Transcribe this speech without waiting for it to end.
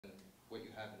what you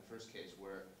have in the first case,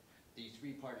 where the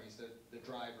three parties, the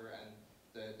driver and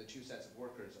the two sets of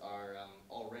workers are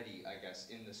already, I guess,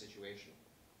 in the situation.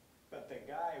 But the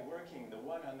guy working, the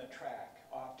one on the track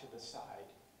off to the side,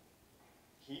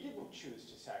 he didn't choose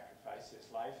to sacrifice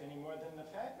his life any more than the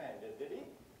fat man did he?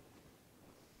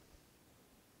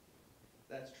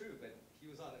 That's true, but he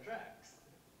was on the tracks.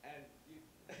 And you...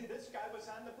 This guy was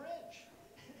on the bridge.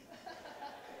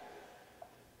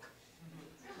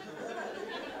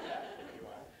 You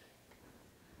are.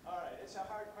 All right, it's a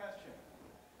hard question.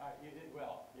 You did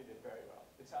well. You did very well.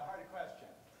 It's a hard question.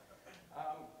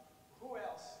 Who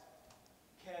else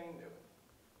can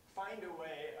find a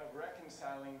way of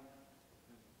reconciling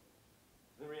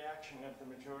the reaction of the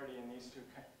majority in these two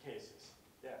cases?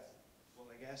 Yes. Well,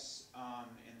 I guess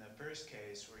in the first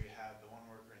case where you have the one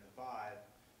worker and the five,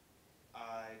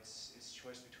 it's a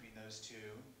choice between those two,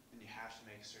 and you have to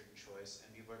make a certain choice, and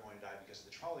people are going to die because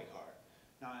of the trolley car,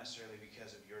 not necessarily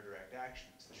because of your direct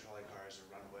actions. The trolley car is a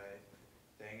runaway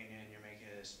thing, and you're making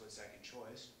a split-second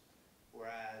choice,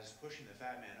 whereas pushing the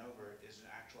fat man over is an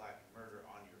actual act of murder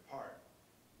on your part.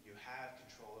 You have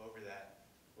control over that,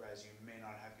 whereas you may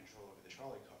not have control over the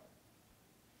trolley car.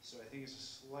 So I think it's a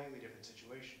slightly different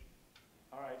situation.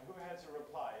 All right, who has a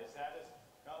reply? Is that a,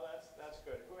 no, that's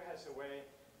good. Who has a way,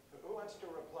 who wants to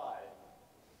reply?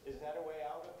 Is that a way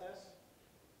out of this?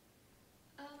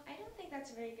 I don't think that's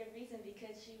a very good reason,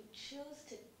 because you choose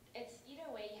to, it's either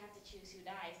way you have to choose who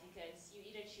dies, because you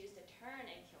either choose to turn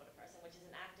and kill the person, which is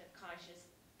an active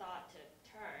conscious thought to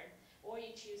turn, or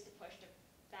you choose to push the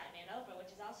fat man over,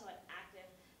 which is also an active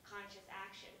conscious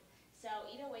action. So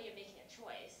either way you're making a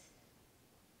choice.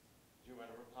 Do you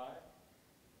want to reply?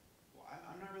 Well,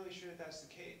 I'm not really sure if that's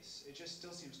the case. It just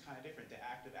still seems kind of different, the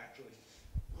act of actually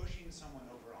pushing someone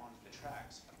over onto the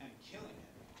tracks and killing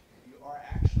him. You are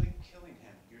actually killing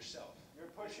him yourself. You're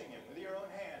pushing him with your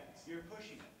own hands. You're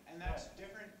pushing him, and that's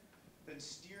different than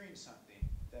steering something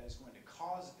that is going to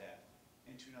cause death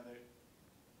into another.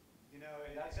 You know,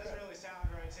 it doesn't really sound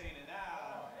right saying it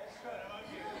now. Oh, it's good.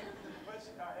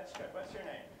 That's good. What's your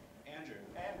name? Andrew.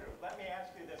 Andrew, let me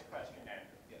ask you this question,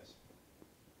 Andrew. Yes.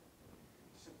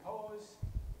 Suppose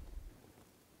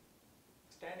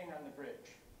standing on the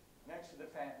bridge next to the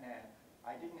fat man,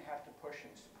 I didn't have to push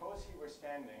him. Suppose he were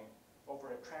standing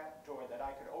over a trap door that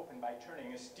I could open by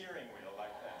turning a steering wheel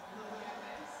like that.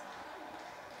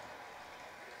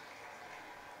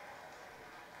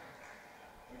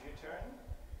 Would you turn?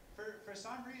 For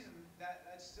some reason, that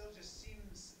still just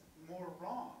seems more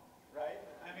wrong. Right?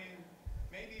 I mean,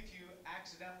 maybe if you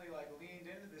accidentally like leaned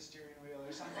into the steering wheel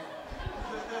or something.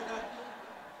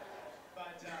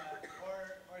 But,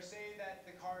 or say that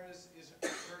the car is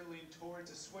hurtling towards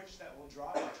a switch that will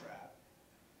draw the trap.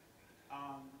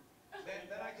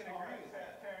 Then I can agree with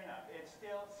that. Fair enough. It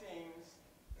still seems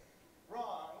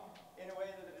wrong in a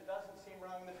way that it doesn't seem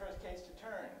wrong in the first case to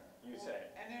turn, you say.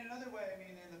 And in another way, I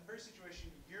mean, in the first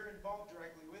situation, you're involved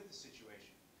directly with the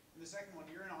situation. In the second one,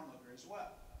 you're an onlooker as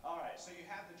well. All right. So you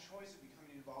have the choice of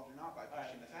becoming involved or not by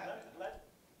pushing the fat man.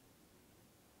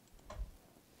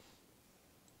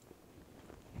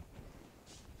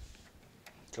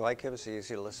 Do you like him? Is he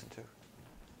easy to listen to?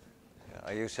 Yeah,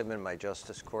 I use him in my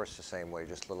justice course the same way,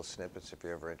 just little snippets if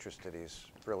you're ever interested. He's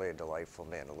really a delightful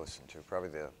man to listen to, probably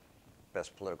the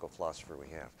best political philosopher we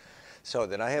have. So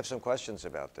then I have some questions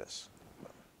about this.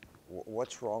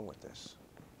 What's wrong with this?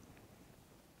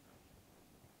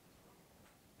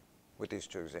 With these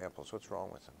two examples, what's wrong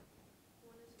with them?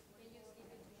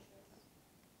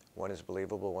 One is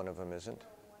believable, one of them isn't?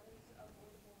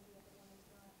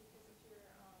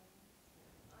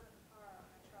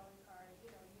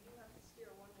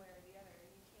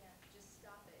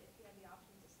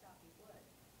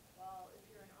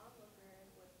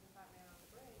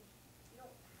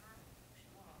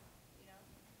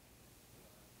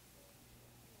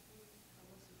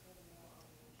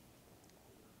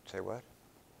 Say what?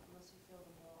 Unless you feel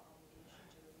the moral obligation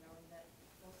to, knowing that,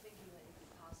 well, thinking that you could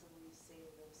possibly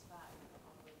save those five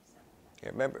already set that.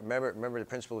 Yeah, remember the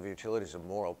principle of utility is a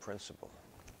moral principle.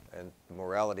 And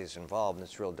morality is involved, and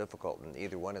it's real difficult in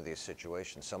either one of these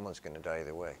situations. Someone's going to die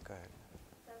either way. Go ahead.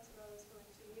 That's what I was going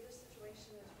to. Neither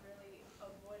situation is really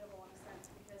avoidable in a sense,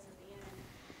 because in the end,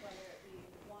 whether it be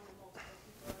one or multiple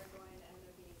people are going to end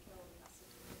up being killed in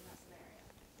that scenario.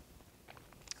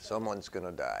 So, someone's going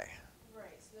to die.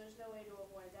 Right, so there's no way to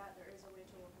avoid that. There is a way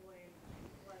to avoid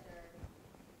whether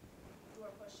you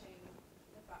are pushing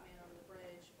the fat man over the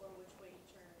bridge or which way you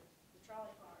turn the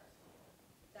trolley car.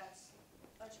 That's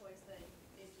a choice that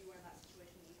if you were in that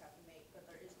situation you have to make, but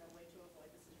there is no way to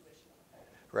avoid the situation.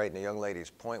 Right, and the young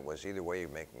lady's point was either way you're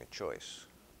making a choice.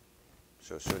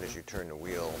 So as soon as you turn the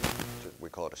wheel, we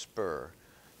call it a spur,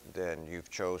 then you've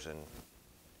chosen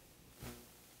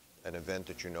an event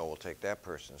that you know will take that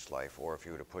person's life. Or if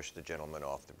you were to push the gentleman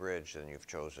off the bridge, then you've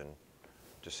chosen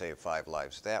to save 5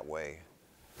 lives that way.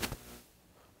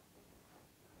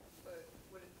 But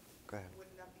would it, Go ahead. would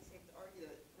it not be safe to argue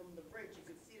that from the bridge you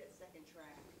could see that second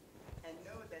track and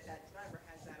know that that driver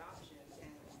has that option?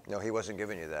 And No, he wasn't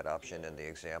giving you that option in the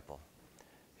example.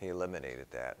 He eliminated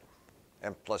that.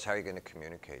 And plus, how are you going to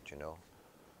communicate, you know?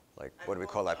 Like, what do we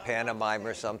call that, pantomime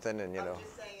or something, and you know? I'm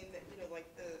just saying that, you know, like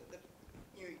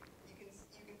you can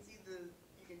see the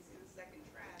second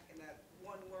track and that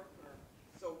one worker.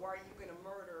 So why are you going to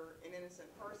murder an innocent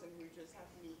person who just has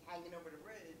to be hanging over the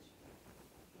bridge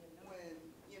when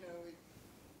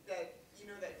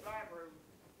that driver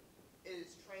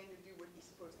is trained to do what he's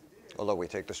supposed to do? Although we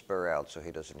take the spur out, so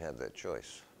he doesn't have that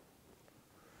choice.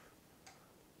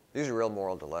 These are real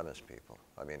moral dilemmas, people.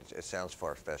 I mean, it sounds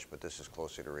far-fetched, but this is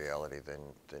closer to reality than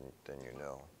you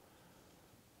know.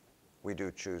 We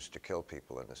do choose to kill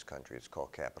people in this country. It's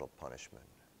called capital punishment.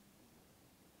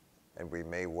 And we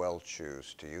may well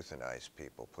choose to euthanize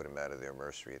people, put them out of their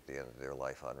mercy at the end of their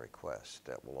life on request.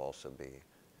 That will also be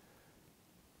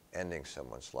ending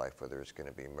someone's life, whether it's going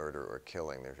to be murder or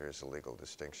killing. There is a legal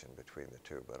distinction between the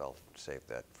two, but I'll save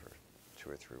that for 2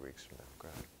 or 3 weeks from now. Go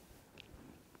ahead.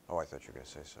 Oh, I thought you were going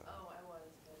to say so. Oh, I was,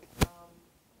 but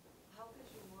how could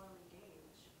you morally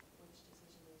gauge which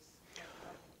decision is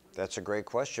correct? That's a great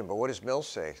question, but what does Mill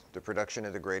say? The production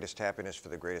of the greatest happiness for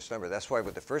the greatest number. That's why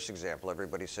with the first example,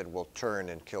 everybody said, well, turn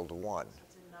and kill the one. So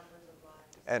it's in numbers of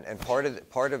lives. And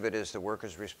part of it is the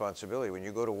worker's responsibility. When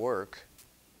you go to work,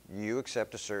 you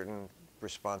accept a certain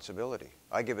responsibility.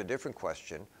 I give a different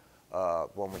question.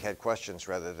 When we had questions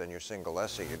rather than your single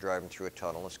essay, you're driving through a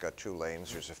tunnel, it's got 2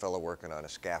 lanes, there's a fellow working on a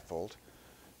scaffold,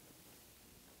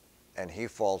 and he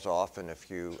falls off, and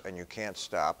you can't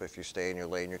stop. If you stay in your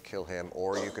lane, you kill him,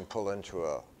 or you can pull into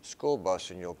a school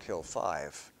bus and you'll kill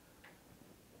 5.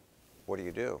 What do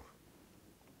you do?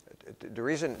 The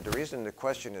reason the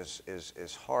question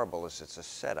is horrible is it's a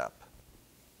setup.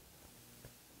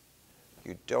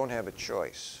 You don't have a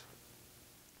choice.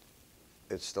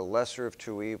 It's the lesser of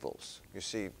 2 evils. You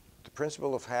see, the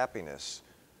principle of happiness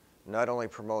not only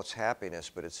promotes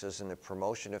happiness, but it says in the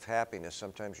promotion of happiness,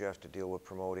 sometimes you have to deal with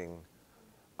promoting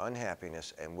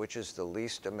unhappiness, and which is the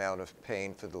least amount of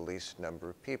pain for the least number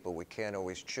of people. We can't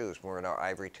always choose. We're in our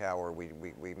ivory tower.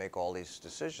 We make all these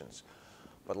decisions.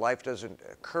 But life doesn't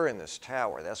occur in this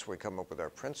tower. That's where we come up with our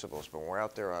principles. But when we're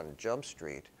out there on Jump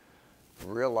Street,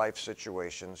 real life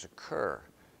situations occur,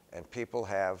 and people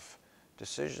have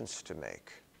decisions to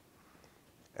make.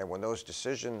 And when those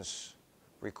decisions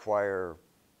require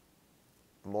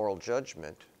moral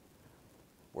judgment,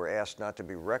 we're asked not to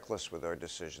be reckless with our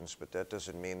decisions, but that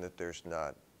doesn't mean that there's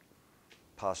not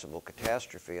possible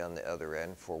catastrophe on the other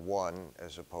end for 1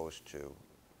 as opposed to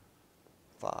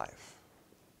 5.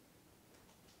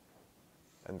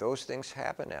 And those things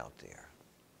happen out there.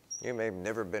 You may have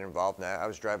never been involved in that. I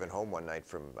was driving home one night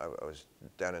I was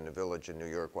down in the Village in New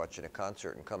York watching a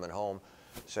concert and coming home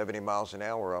 70 miles an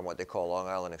hour on what they call Long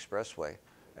Island Expressway.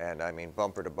 And I mean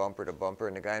bumper to bumper to bumper,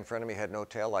 and the guy in front of me had no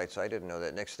taillights. I didn't know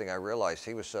that. Next thing I realized,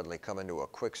 he was suddenly coming to a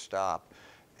quick stop,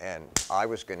 and I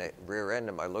was going to rear end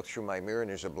him. I looked through my mirror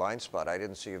and there's a blind spot. I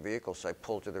didn't see a vehicle, so I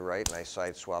pulled to the right and I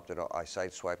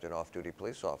sideswiped an off-duty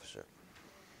police officer.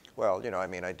 Well, you know, I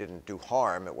mean, I didn't do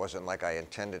harm. It wasn't like I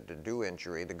intended to do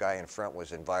injury. The guy in front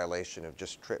was in violation of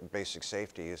just basic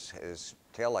safety. His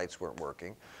taillights weren't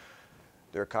working.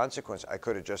 There are consequences. I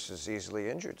could have just as easily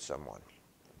injured someone,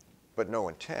 but no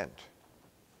intent.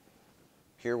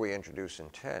 Here we introduce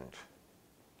intent.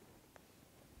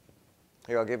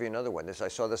 Here, I'll give you another one. I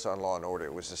saw this on Law and Order.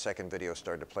 It was the second video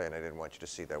started to play, and I didn't want you to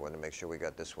see that. I wanted to make sure we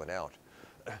got this one out.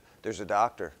 There's a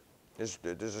doctor.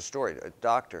 There's a story. A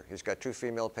doctor, he's got 2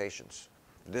 female patients.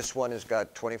 This one has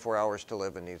got 24 hours to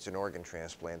live and needs an organ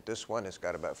transplant. This one has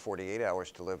got about 48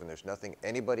 hours to live, and there's nothing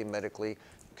anybody medically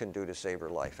can do to save her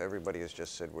life. Everybody has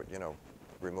just said, you know,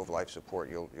 remove life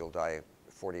support, you'll die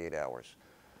 48 hours.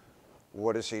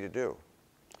 What is he to do?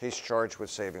 He's charged with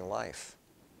saving life.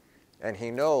 And he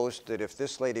knows that if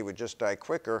this lady would just die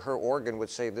quicker, her organ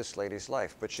would save this lady's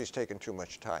life, but she's taken too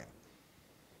much time.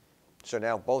 So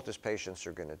now both his patients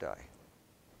are going to die.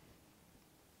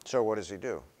 So what does he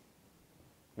do?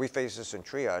 We face this in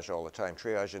triage all the time.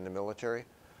 Triage in the military.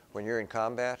 When you're in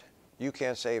combat, you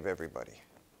can't save everybody.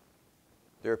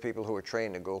 There are people who are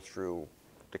trained to go through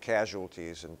the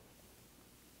casualties and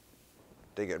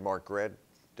they get marked red.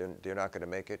 They're not going to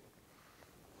make it.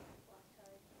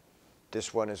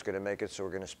 This one is going to make it, so we're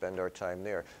going to spend our time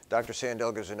there. Dr.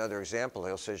 Sandell gives another example.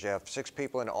 He'll say you have 6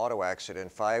 people in an auto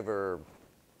accident, 5 are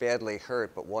badly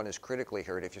hurt, but 1 is critically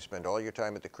hurt. If you spend all your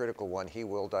time at the critical one, he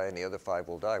will die and the other 5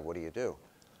 will die. What do?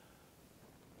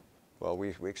 Well,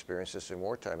 we experience this in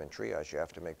wartime in triage. You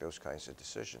have to make those kinds of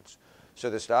decisions. So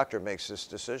this doctor makes this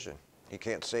decision. He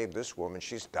can't save this woman.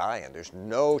 She's dying. There's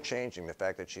no changing the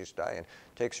fact that she's dying.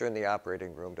 Takes her in the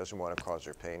operating room, doesn't want to cause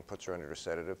her pain, puts her under a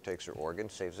sedative, takes her organ,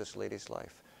 saves this lady's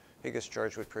life. He gets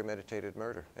charged with premeditated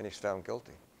murder, and he's found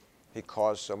guilty. He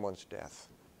caused someone's death.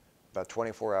 About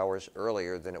 24 hours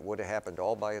earlier than it would have happened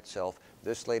all by itself,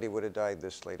 this lady would have died,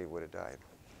 this lady would have died.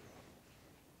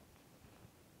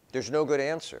 There's no good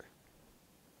answer.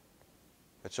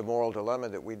 It's a moral dilemma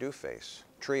that we do face.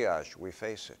 Triage, we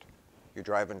face it. You're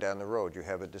driving down the road, you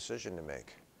have a decision to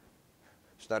make.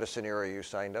 It's not a scenario you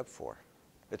signed up for.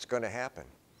 It's going to happen.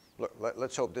 Look,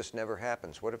 let's hope this never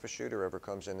happens. What if a shooter ever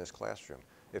comes in this classroom?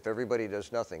 If everybody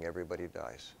does nothing, everybody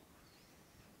dies.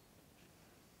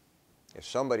 If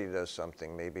somebody does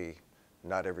something, maybe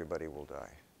not everybody will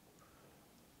die.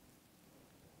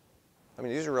 I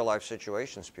mean, these are real life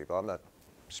situations, people. I'm not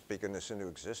speaking this into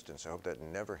existence. I hope that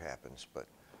never happens, but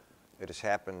it has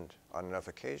happened on enough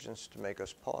occasions to make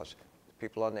us pause.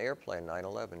 People on the airplane,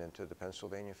 9/11, into the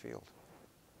Pennsylvania field.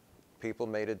 People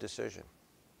made a decision.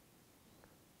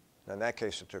 Now, in that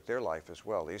case, it took their life as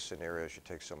well. These scenarios, you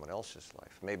take someone else's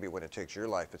life. Maybe when it takes your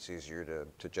life, it's easier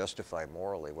to justify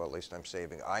morally, well, at least I'm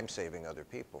saving other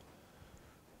people.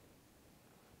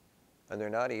 And they're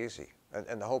not easy.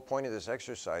 And the whole point of this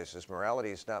exercise is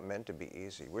morality is not meant to be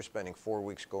easy. We're spending 4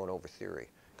 weeks going over theory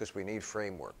because we need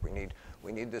framework. We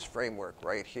need this framework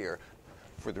right here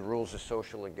for the rules of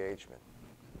social engagement.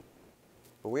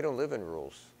 But we don't live in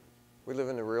rules. We live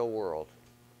in the real world.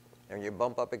 And you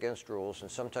bump up against rules, and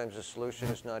sometimes the solution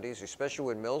is not easy, especially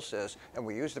when Mill says, and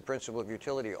we use the principle of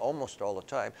utility almost all the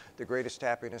time, the greatest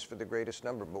happiness for the greatest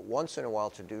number. But once in a while,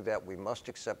 to do that, we must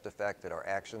accept the fact that our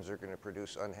actions are going to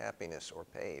produce unhappiness or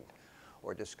pain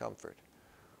or discomfort.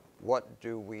 What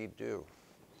do we do?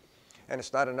 And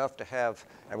it's not enough to have,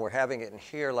 and we're having it in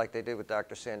here like they did with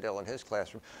Dr. Sandell in his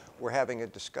classroom, we're having a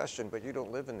discussion, but you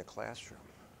don't live in the classroom.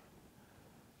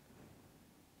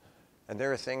 And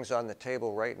there are things on the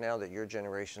table right now that your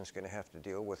generation is going to have to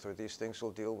deal with, or these things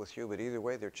will deal with you, but either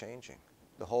way, they're changing.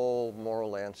 The whole moral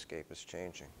landscape is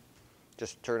changing.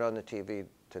 Just turn on the TV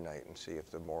tonight and see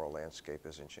if the moral landscape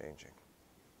isn't changing.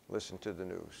 Listen to the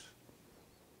news.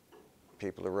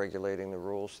 People are regulating the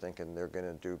rules, thinking they're going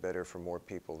to do better for more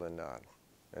people than not.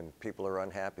 And people are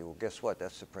unhappy. Well, guess what?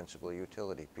 That's the principle of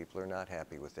utility. People are not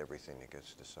happy with everything that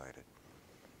gets decided.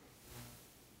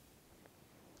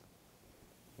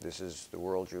 This is the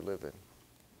world you live in.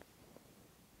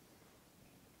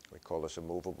 We call this a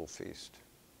movable feast.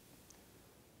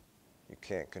 You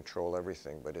can't control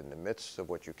everything, but in the midst of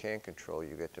what you can't control,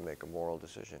 you get to make a moral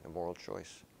decision, a moral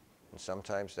choice. And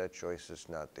sometimes that choice is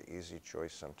not the easy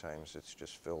choice. Sometimes it's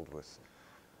just filled with,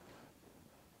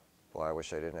 well, I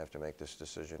wish I didn't have to make this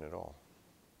decision at all.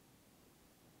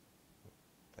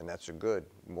 And that's a good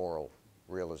moral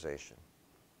realization.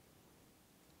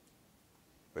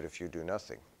 But if you do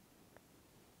nothing,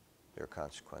 there are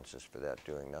consequences for that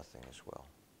doing nothing as well.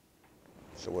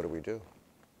 So what do we do?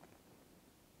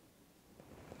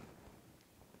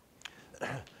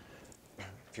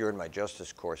 If you're in my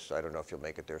justice course, I don't know if you'll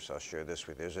make it there, so I'll share this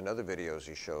with you. There's another video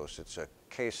he shows. It's a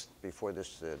case before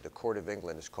this, the Court of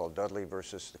England. It's called Dudley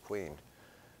versus the Queen.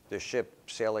 The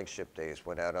sailing ship days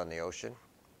went out on the ocean,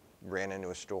 ran into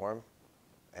a storm,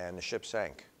 and the ship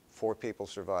sank. 4 people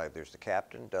survived. There's the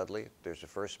captain, Dudley, there's the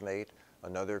first mate,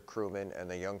 another crewman, and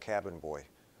the young cabin boy.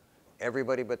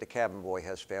 Everybody but the cabin boy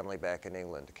has family back in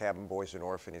England. The cabin boy's an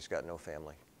orphan, he's got no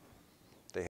family.